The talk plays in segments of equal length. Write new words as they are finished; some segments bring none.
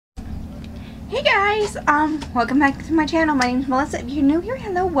Hey guys, welcome back to my channel. My name is Melissa. If you're new here,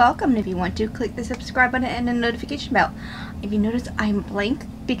 hello, welcome. If you want to, click the subscribe button and the notification bell. If you notice, I'm blank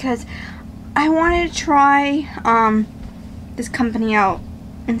because I wanted to try this company out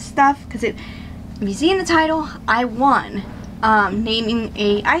and stuff, because if you see in the title, I won naming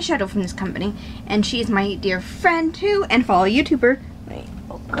a eyeshadow from this company, and she is my dear friend too and fellow YouTuber. Wait,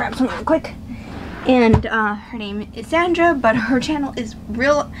 I'll grab something real quick. And her name is Sandra, but her channel is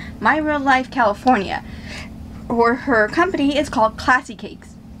My Real Life California, or her company is called Classy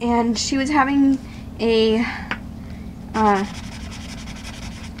Cakes. And she was having a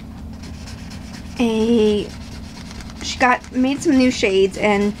she made some new shades,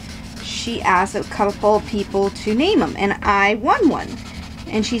 and she asked a couple people to name them, and I won one.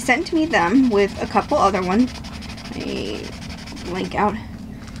 And she sent me them with a couple other ones. I link out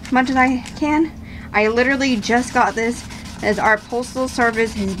as much as I can. I literally just got this as our postal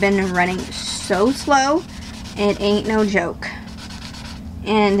service has been running so slow. It ain't no joke.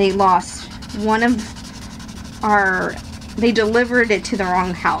 And they lost one of they delivered it to the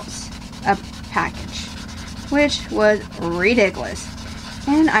wrong house, a package, which was ridiculous.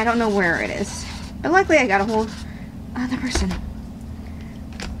 And I don't know where it is. But luckily I got a hold of the person.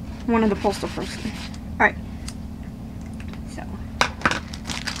 One of the postal person. Alright. So,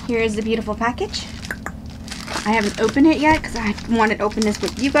 here's the beautiful package. I haven't opened it yet because I wanted to open this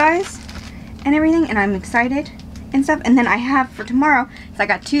with you guys and everything, and I'm excited and stuff. And then I have for tomorrow, so I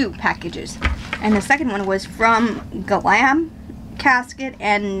got two packages, and the second one was from GemCasket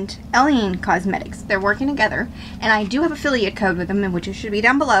and Alien Cosmetics. They're working together, and I do have affiliate code with them, which should be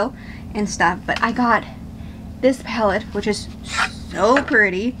down below and stuff. But I got this palette, which is so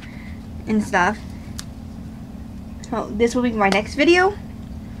pretty and stuff. So this will be my next video,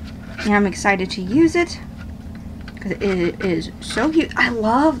 and I'm excited to use it because it is so cute. I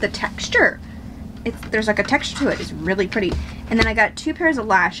love the texture. There's like a texture to it. It's really pretty. And then I got two pairs of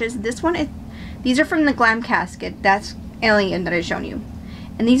lashes. This one these are from the GemCasket. That's Alien that I've shown you.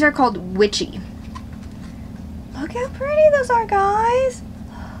 And these are called Witchy. Look how pretty those are, guys.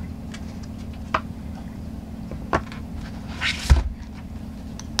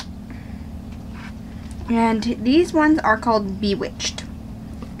 And these ones are called Bewitched.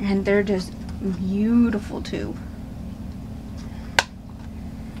 And they're just beautiful too.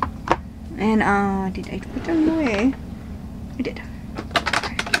 And did I put them away? I did.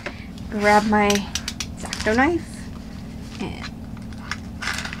 Grab my X-Acto knife and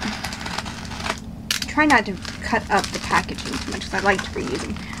try not to cut up the packaging too much because I like to reuse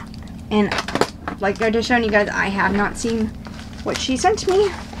them. And like I just shown you guys, I have not seen what she sent me.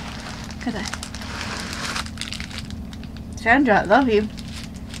 Sandra, I love you.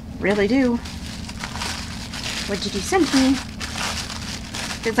 Really do. What did you send me?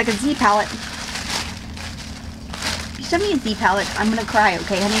 It's like a Z palette. If you send me a Z palette, I'm gonna cry,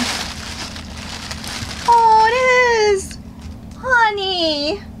 okay, honey? Oh, it is!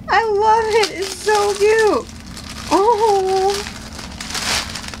 Honey! I love it! It's so cute! Oh!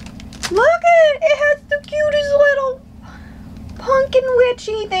 Look at it! It has the cutest little pumpkin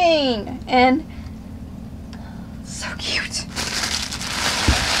witchy thing! And so cute!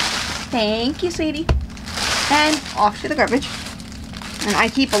 Thank you, sweetie. And off to the garbage. And I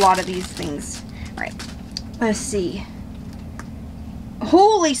keep a lot of these things. Alright, let's see.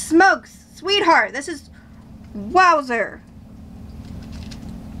 Holy smokes, sweetheart, this is, wowzer.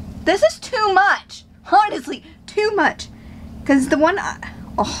 This is too much. Honestly, too much. Because the one,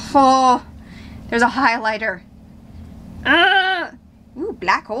 oh, there's a highlighter. Ooh,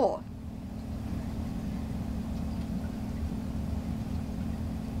 black hole.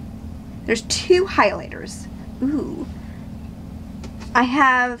 There's two highlighters. Ooh. I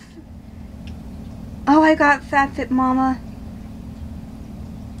have, oh, I got Fat Fit Mama.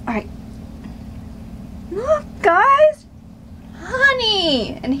 Alright. Look, guys.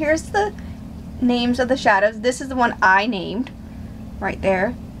 Honey. And here's the names of the shadows. This is the one I named. Right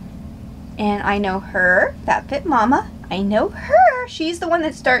there. And I know her. Fat Fit Mama. I know her. She's the one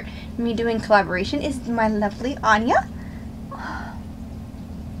that started me doing collaboration. Is my lovely Anya.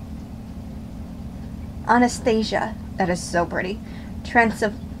 Anastasia. That is so pretty. Transylvania?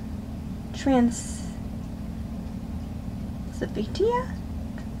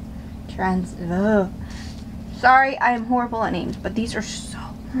 Sorry, I am horrible at names, but these are so,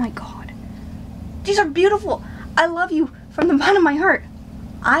 oh my god. These are beautiful. I love you from the bottom of my heart.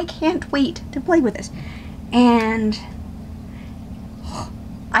 I can't wait to play with this. And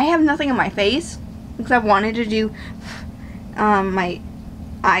I have nothing on my face because I wanted to do my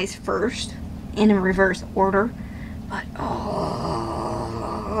eyes first in a reverse order. But,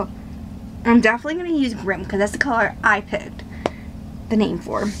 oh, I'm definitely going to use Grim because that's the color I picked the name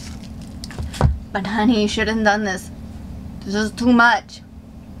for. But honey, you shouldn't have done this. This is too much.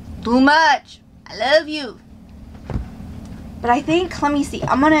 Too much. I love you. But I think, let me see.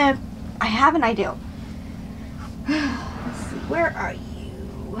 I have an idea. Let's see. Where are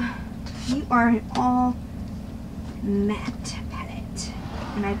you? You are an all matte palette.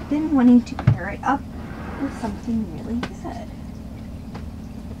 And I've been wanting to pair it up with something really good.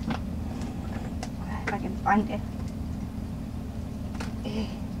 If I can find it.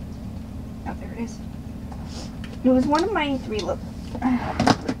 Oh, there it is. It was one of my 3 looks.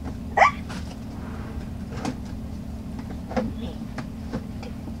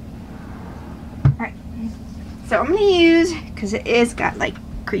 Alright. So I'm going to use, because it is got like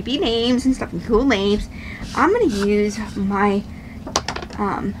creepy names and stuff and cool names, I'm going to use my,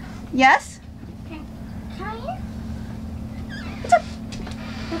 yes? Can I? What's up?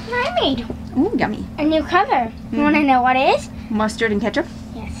 Look what I made. Ooh, yummy. A new cover. You want to know what it is? Mustard and ketchup?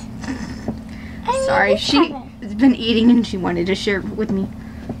 Yes. Sorry, she's been eating and she wanted to share it with me.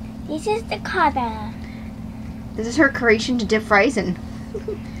 This is the cover. This is her creation to dip fries in.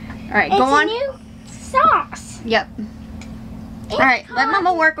 Alright, go on. It's a new sauce. Yep. Alright, let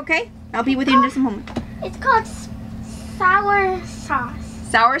Mama work, okay? I'll be with you in just a moment. It's called sour sauce.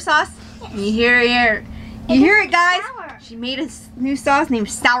 Sour sauce? Yes. You hear it, guys? Sour. She made a new sauce named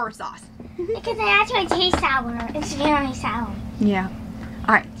sour sauce. Because it actually tastes sour. It's very sour. Yeah.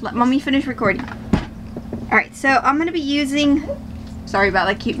 Alright, let Mommy finish recording. Alright, so I'm going to be using, sorry about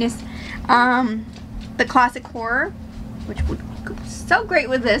that cuteness, the Classic Horror, which would go so great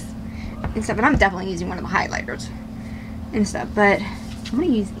with this and stuff. And I'm definitely using one of the highlighters and stuff, but I'm going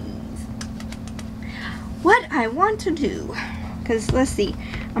to use these. What I want to do, because let's see,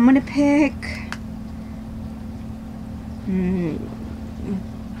 I'm going to pick,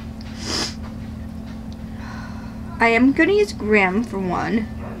 I am going to use Grim for one,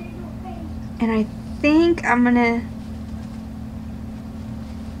 and I think I'm going to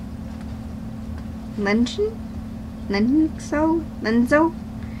Lenzo?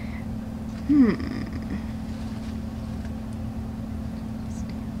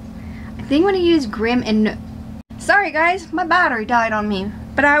 I think I'm going to use Grim and, sorry guys, my battery died on me,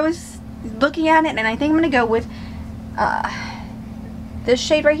 but I was looking at it and I think I'm going to go with this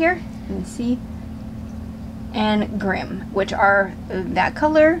shade right here, you can see, and Grim, which are that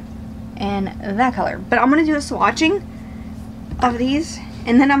color and that color. But I'm going to do a swatching of these,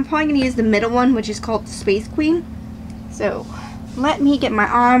 and then I'm probably going to use the middle one, which is called Space Queen. So let me get my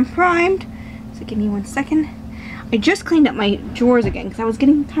arm primed. So give me 1 second. I just cleaned up my drawers again because I was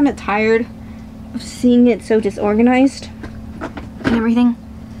getting kind of tired of seeing it so disorganized and everything.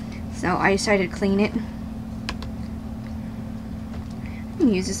 So I decided to clean it. I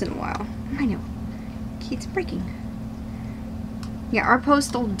haven't used this in a while. I know. Keeps breaking. Yeah, our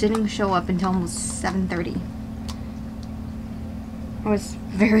postal didn't show up until almost 7:30. I was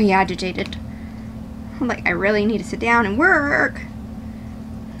very agitated. I'm like, I really need to sit down and work.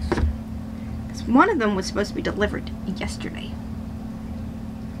 Because one of them was supposed to be delivered yesterday.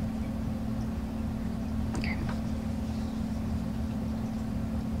 Okay.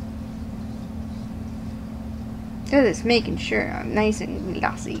 Just making sure I'm nice and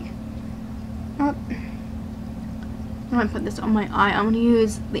glossy. Oh. I'm going to put this on my eye. I'm going to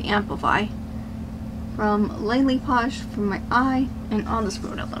use the Amplify from Lately Posh for my eye, and I'll just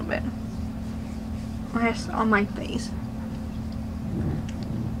screw it a little bit. Just on my face.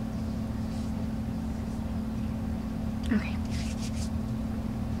 Okay.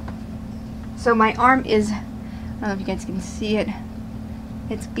 So my arm is, I don't know if you guys can see it.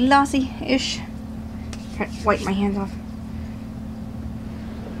 It's glossy-ish. Try to wipe my hands off.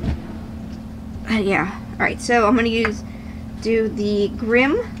 Yeah. Alright, so I'm going to do the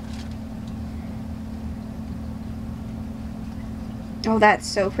Grim. Oh, that's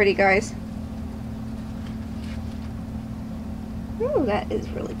so pretty, guys. Ooh, that is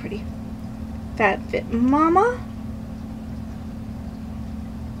really pretty. Fat Fit Mama.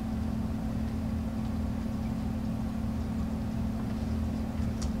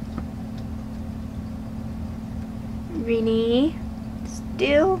 Renee.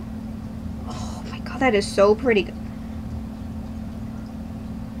 Still. Oh my god, that is so pretty.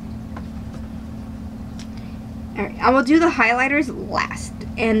 Alright, I will do the highlighters last.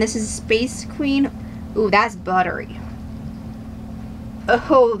 And this is Space Queen. Ooh, that's buttery.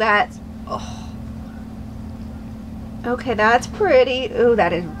 Oh, that's... Oh. Okay, that's pretty. Ooh,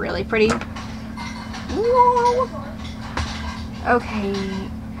 that is really pretty. Whoa. Okay.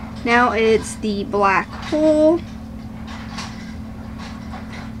 Now it's the Black Hole.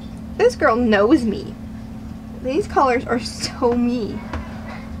 This girl knows me. These colors are so me.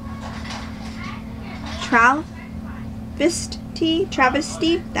 Travesty,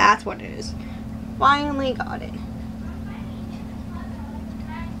 that's what it is. Finally got it.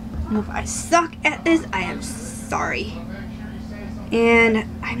 And if I suck at this, I am sorry. And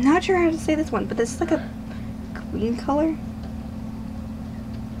I'm not sure how to say this one, but this is like a green color.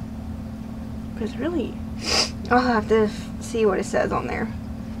 Because really, I'll have to see what it says on there.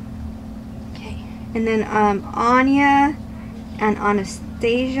 Okay. And then Anya and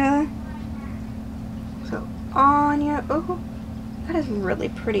Anastasia. So Anya, oh, that is really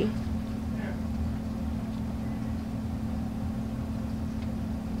pretty.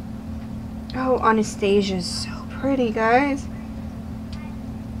 Oh, Anastasia is so pretty, guys.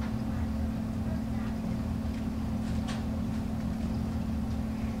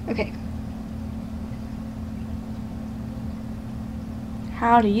 Okay.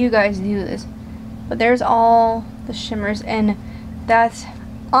 How do you guys do this? But there's all the shimmers, and that's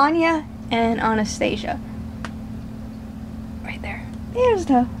Anya and Anastasia. Right there.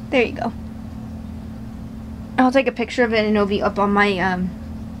 There you go. I'll take a picture of it and it'll be up on my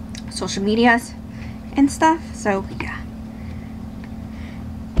social medias and stuff. So yeah.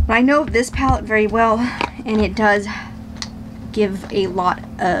 But I know this palette very well, and it does give a lot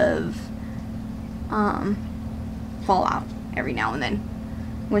of fallout every now and then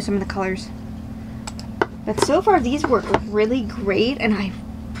with some of the colors. But so far these work really great, and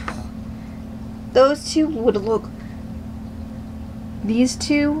those two would look, these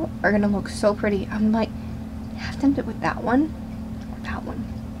two are gonna look so pretty. I'm like half tempted with that one or that one.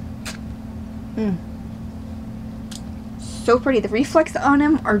 So pretty. The reflex on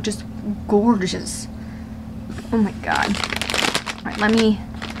them are just gorgeous. Oh my god. Alright,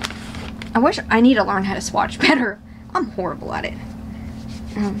 I need to learn how to swatch better. I'm horrible at it.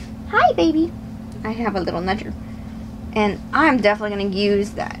 Hi, baby. I have a little nudger. And I'm definitely going to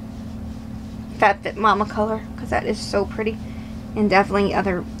use that Fat Fit Mama color, because that is so pretty. And definitely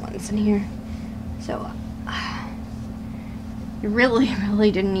other ones in here. So, you really, really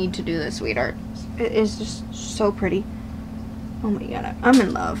didn't need to do this, sweetheart. It is just so pretty. Oh my god, I'm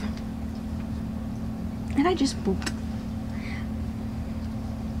in love. And I just booped.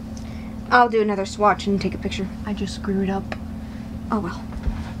 I'll do another swatch and take a picture. I just screwed up. Oh well.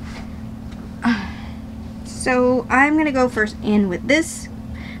 So I'm gonna go first in with this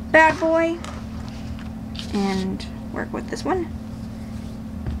bad boy and work with this one.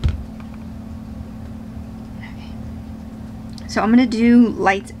 Okay. So I'm gonna do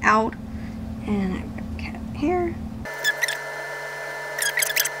Lights Out, and I'm gonna cat here.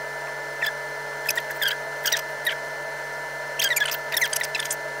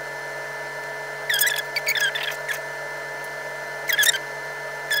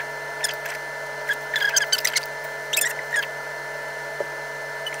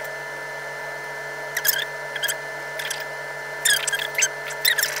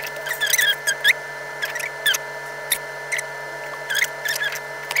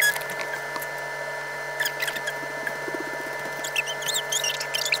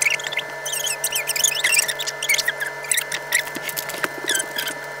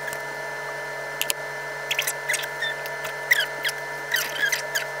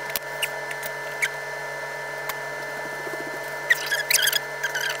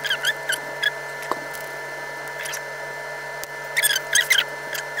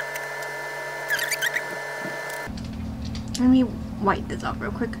 Let me wipe this off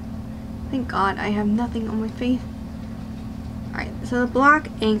real quick. Thank God I have nothing on my face. Alright, so the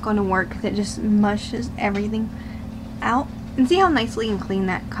black ain't gonna work because it just mushes everything out. And see how nicely and clean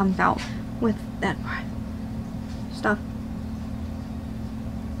that comes out with that stuff.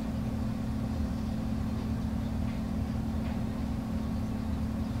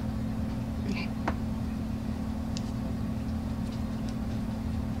 Okay.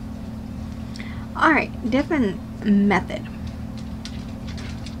 Alright, different method.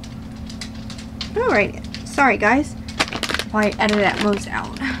 Alright, sorry guys if I edited that most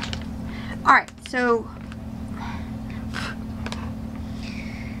out. Alright, so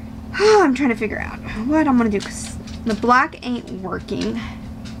I'm trying to figure out what I'm gonna do, because the black ain't working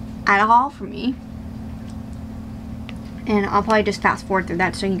at all for me, and I'll probably just fast forward through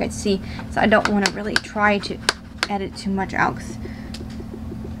that so you guys see. So I don't want to really try to edit too much out because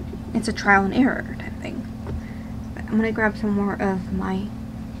it's a trial and error type thing. But I'm gonna grab some more of my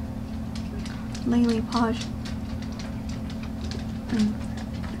Lily Posh.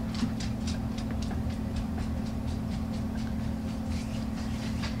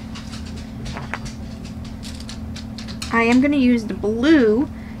 I am going to use the blue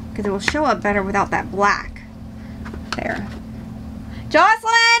because it will show up better without that black. There.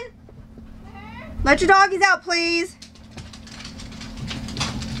 Jocelyn! Let your doggies out, please.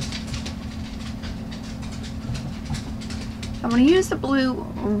 I'm going to use the blue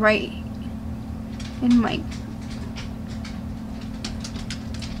right in my...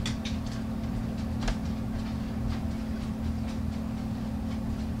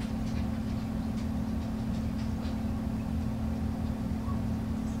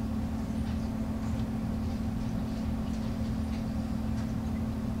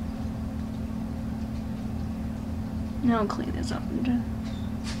 Now I'll clean this up and just...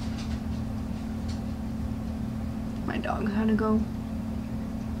 My dog had to go.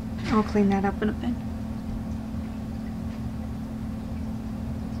 I'll clean that up in a bit.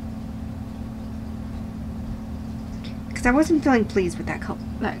 Because I wasn't feeling pleased with that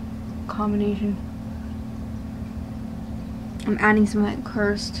combination. I'm adding some of that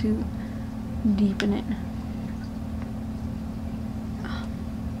curse to deepen it.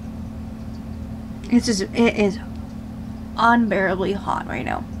 It's just, it is unbearably hot right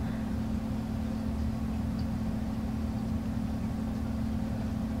now.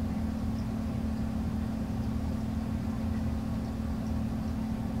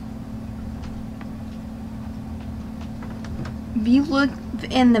 If you look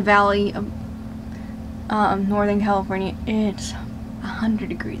in the valley of Northern California, it's 100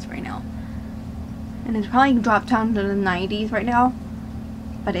 degrees right now. And it's probably dropped down to the 90s right now.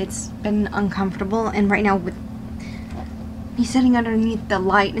 But it's been uncomfortable, and right now with me sitting underneath the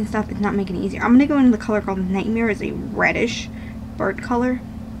light and stuff, it's not making it easier. I'm gonna go into the color called Nightmare. It's a reddish bird color.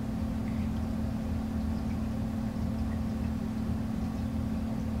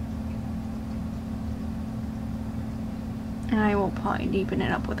 And I will probably deepen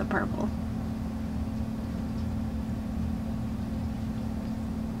it up with a purple.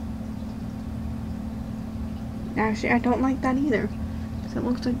 Actually, I don't like that either. It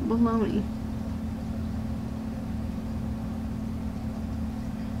looks like baloney.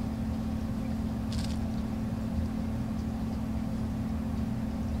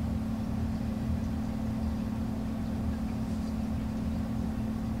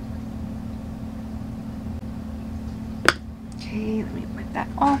 Okay, let me wipe that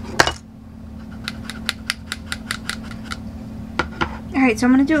off. Alright, so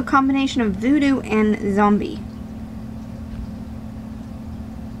I'm going to do a combination of Voodoo and Zombie.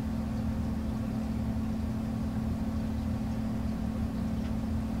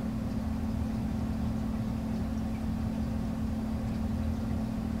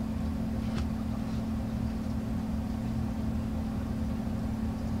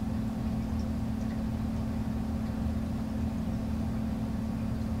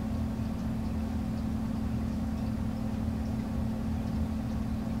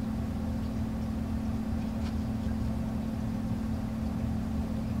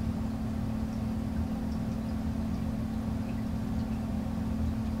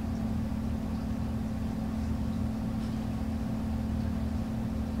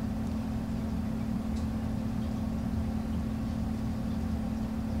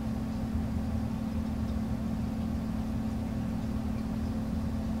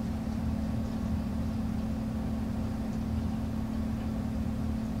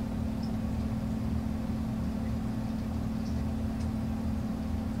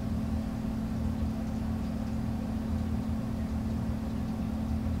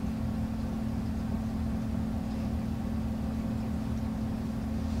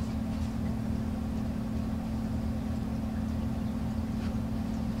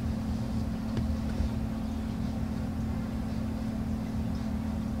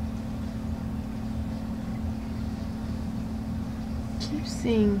 Keep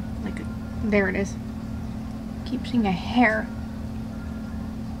seeing like a, there it is. Keep seeing a hair.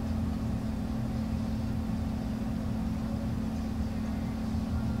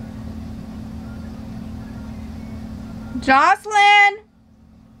 Jocelyn!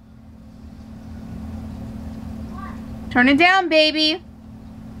 What? Turn it down, baby.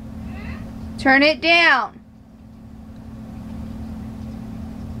 Turn it down.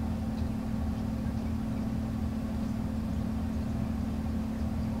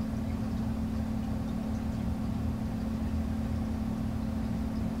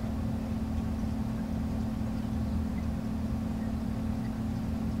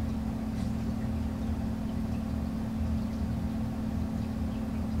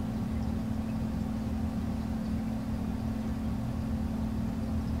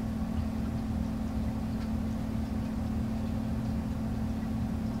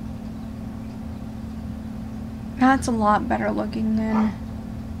 That's a lot better looking than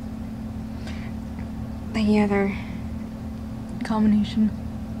the other combination.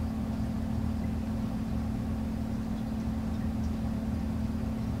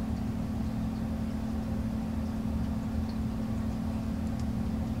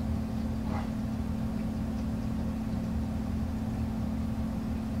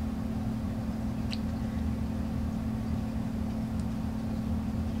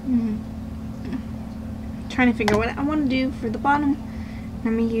 Trying to figure out what I want to do for the bottom.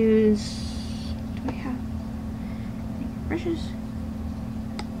 Let me use, do I have any brushes?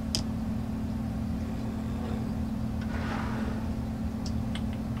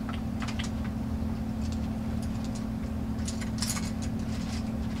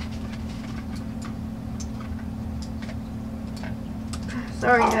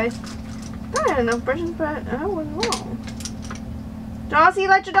 Sorry guys, I had enough brushes, but I was wrong. Dossie,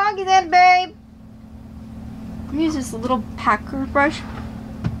 let your doggies in, babe. I'm gonna use this little packer brush.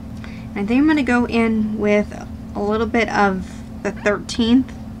 And I think I'm gonna go in with a little bit of the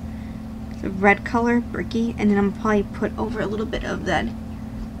 13th, the red color, bricky, and then I'm gonna probably put over a little bit of that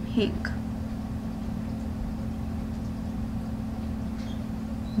pink.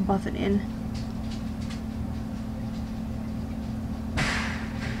 Buff it in.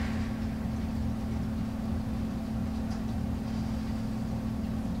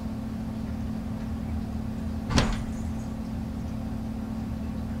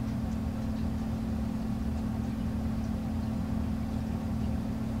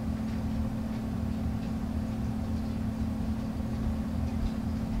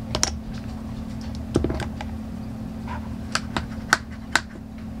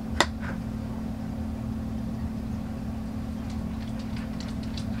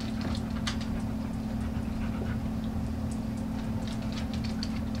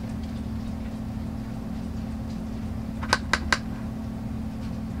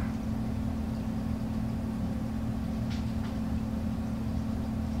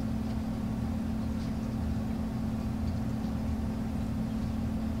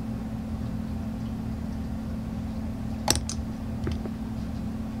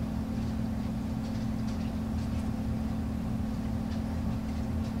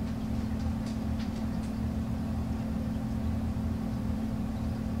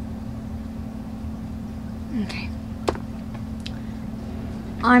 Okay.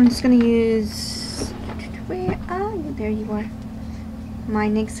 I'm just gonna use, where are you? There you are. My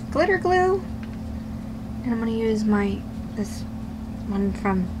NYX glitter glue. And I'm gonna use this one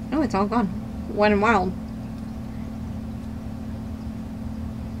from, oh, it's all gone. Wet n Wild.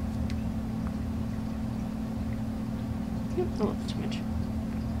 Oops, a little too much.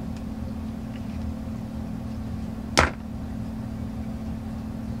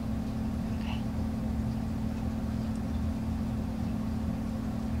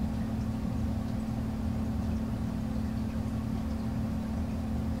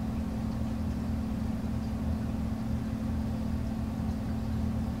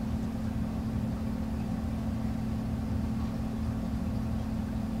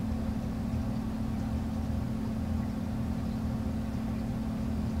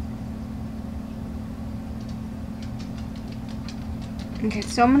 Okay,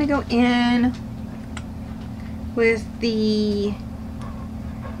 so I'm gonna go in with the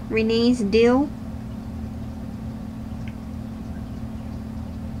Renee's Deal.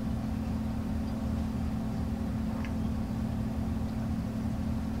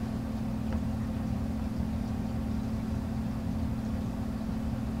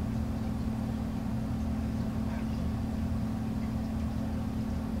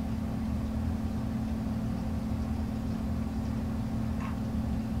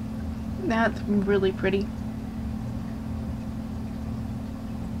 That's really pretty.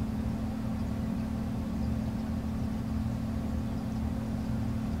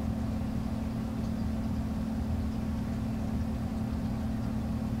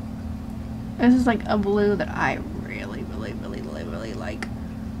 This is like a blue that I really like.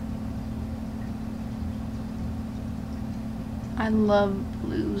 I love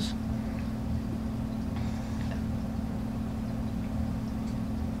blues.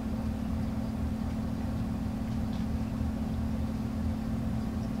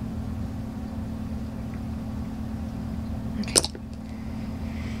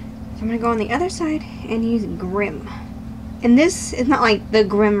 I'm going to go on the other side and use Grim. And this is not like the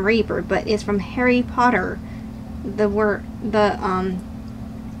Grim Reaper, but it's from Harry Potter. The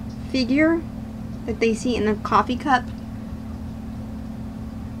figure that they see in the coffee cup.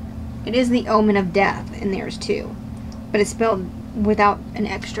 It is the Omen of Death in theirs too. But it's spelled without an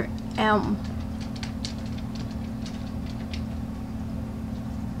extra M.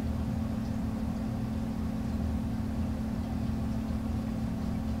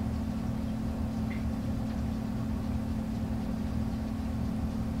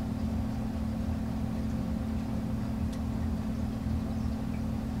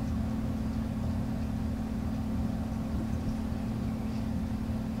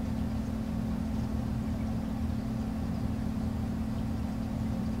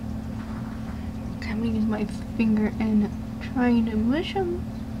 my finger and trying to mush them.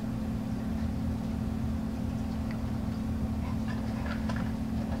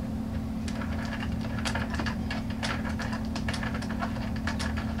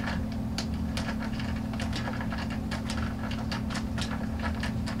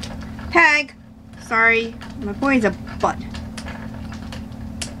 Tag! Sorry, my boy's a butt.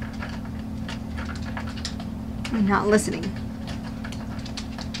 I'm not listening.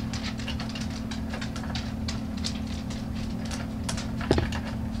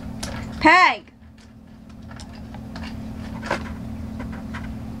 Peg!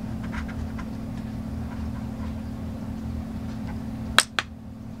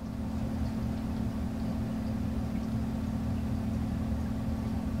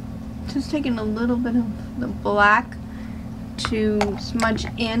 Just taking a little bit of the black to smudge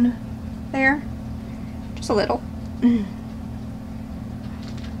in there. Just a little.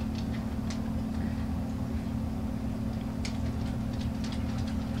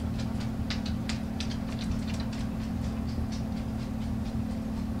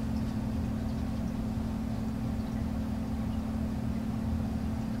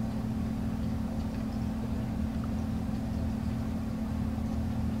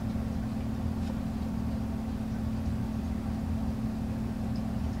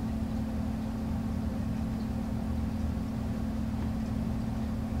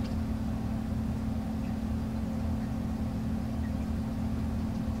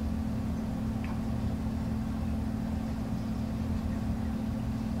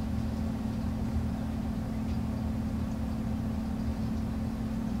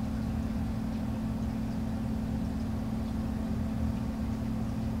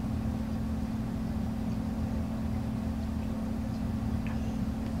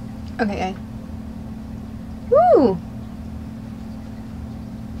 Okay. Woo!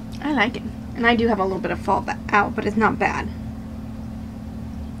 I like it. And I do have a little bit of fall out, but it's not bad.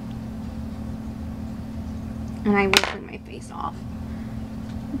 And I will clean my face off.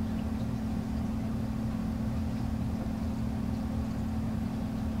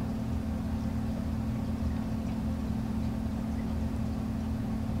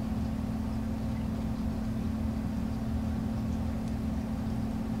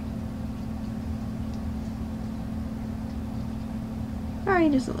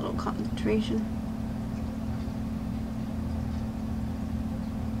 Alright, just a little concentration.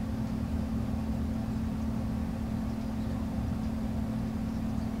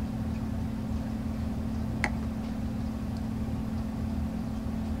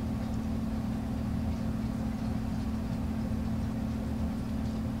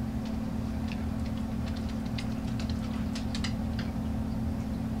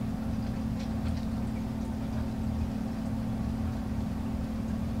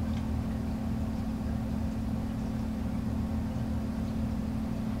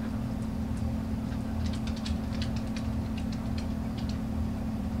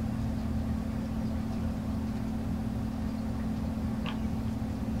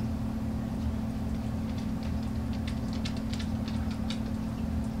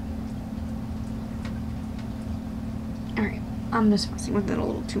 Alright, I'm just messing with it a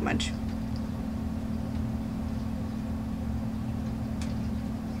little too much.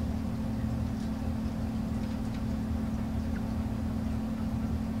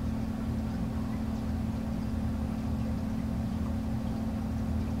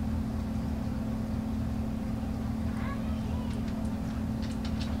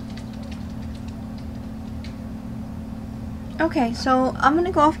 Okay, so I'm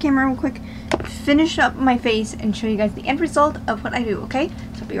gonna go off camera real quick, finish up my face, and show you guys the end result of what I do, okay?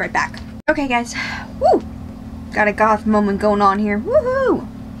 So I'll be right back. Okay, guys. Woo! Got a goth moment going on here. Woohoo!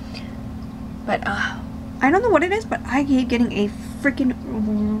 But, I don't know what it is, but I keep getting a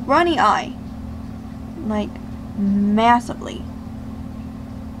freaking runny eye. Like, massively.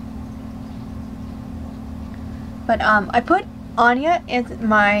 But, I put Anya as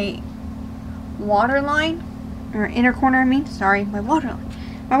my waterline. Or inner corner, I mean. Sorry, my waterline.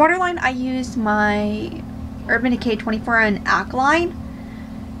 My waterline, I used my Urban Decay 24 in Alkaline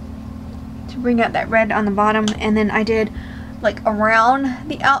to bring out that red on the bottom. And then I did, like, around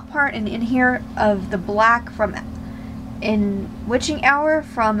the out part and in here of the black from in Witching Hour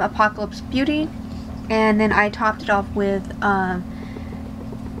from Apocalypse Beauty. And then I topped it off with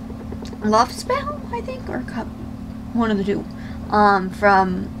Love Spell, I think, or Cup. One of the two.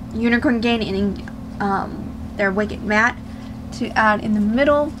 From Unicorn Gain and their Wicked Matte to add in the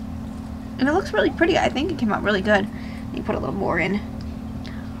middle, and it looks really pretty. I think it came out really good. You put a little more in.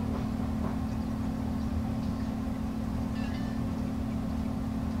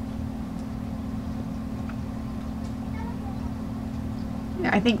 Yeah,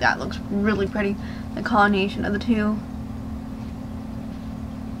 I think that looks really pretty. The combination of the two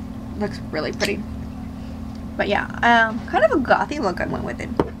looks really pretty. But yeah, kind of a gothy look I went with it.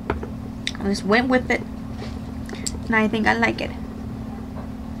 I just went with it, and I think I like it.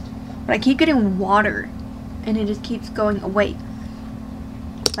 But I keep getting water, and it just keeps going away.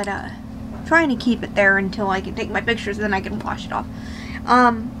 But trying to keep it there until I can take my pictures, and then I can wash it off.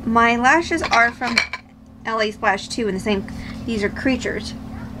 My lashes are from LA Splash 2 in the same. These are creatures.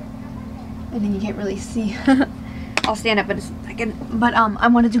 And then you can't really see. I'll stand up in a second. But I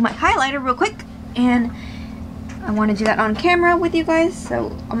want to do my highlighter real quick, and I want to do that on camera with you guys.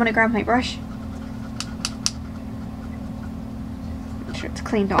 So I'm gonna grab my brush. Make sure it's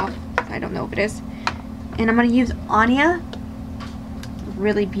cleaned off. I don't know if it is. And I'm gonna use Anya.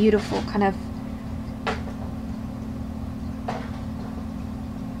 Really beautiful kind of.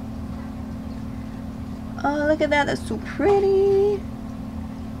 Oh, look at that. That's so pretty.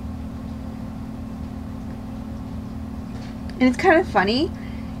 And it's kind of funny.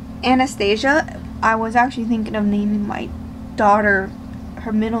 Anastasia, I was actually thinking of naming my daughter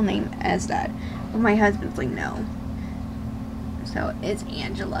her middle name as that. But my husband's like, no. So it's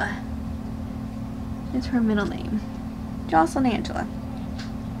Angela. It's her middle name. Jocelyn Angela.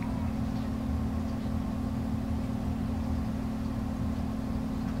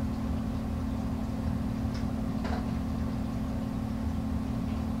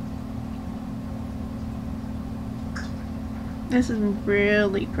 This is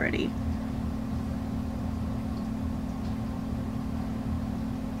really pretty.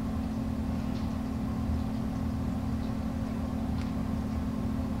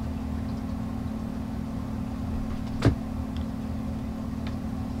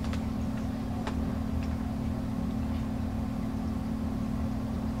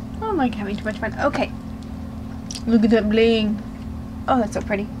 I'm like having too much fun. Okay. Look at that bling. Oh, that's so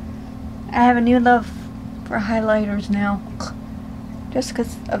pretty. I have a new love for highlighters now. Just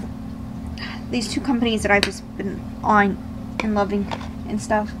because of these two companies that I've just been on and loving and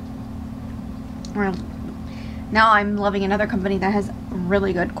stuff. Or now I'm loving another company that has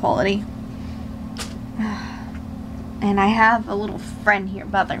really good quality. And I have a little friend here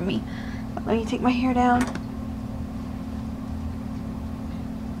bothering me. But let me take my hair down.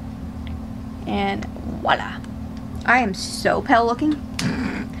 And voila. I am so pale looking.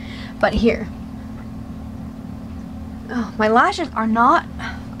 But here. Oh, my lashes are not,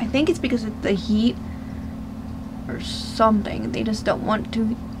 I think it's because of the heat or something. They just don't want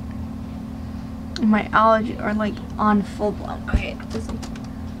to. My allergies are like on full blown. Okay,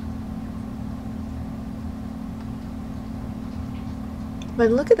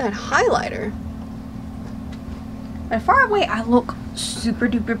 but look at that highlighter. But far away, I look super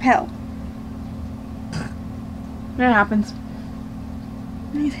duper pale. That happens.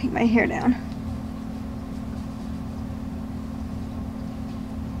 Let me take my hair down.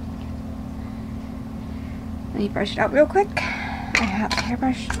 Let me brush it out real quick. I have a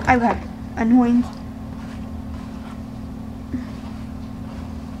hairbrush. I have annoying.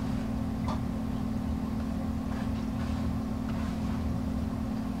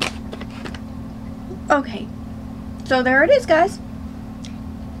 Okay, so there it is, guys.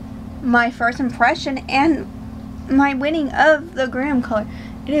 My first impression and my winning of the gram color.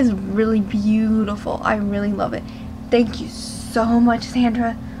 It is really beautiful. I really love it. Thank you so much,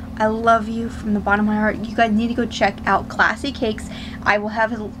 Sandra. I love you from the bottom of my heart. You guys need to go check out Classy Cakes. I will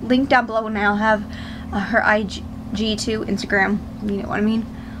have a link down below, and I'll have her IG too, Instagram. You know what I mean?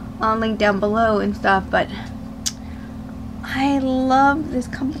 Link down below and stuff. But I love this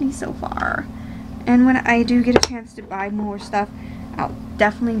company so far. And when I do get a chance to buy more stuff, I'll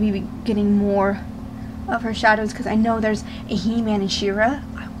definitely be getting more of her shadows, because I know there's a He-Man and She-Ra.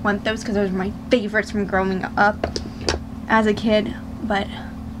 I want those because those are my favorites from growing up as a kid. But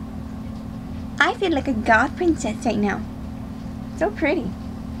I feel like a goth princess right now. So pretty.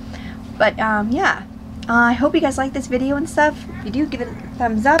 But yeah, I hope you guys like this video and stuff. If you do, give it a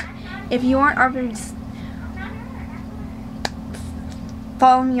thumbs up. If you aren't already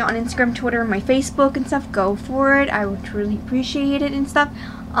following me on Instagram, Twitter, my Facebook and stuff, go for it. I would truly appreciate it and stuff.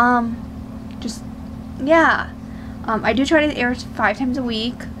 Just yeah, I do try to air 5 times a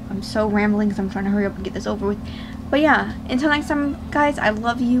week. I'm so rambling because I'm trying to hurry up and get this over with. But yeah, until next time, guys, I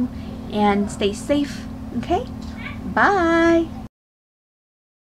love you and stay safe. Okay, bye.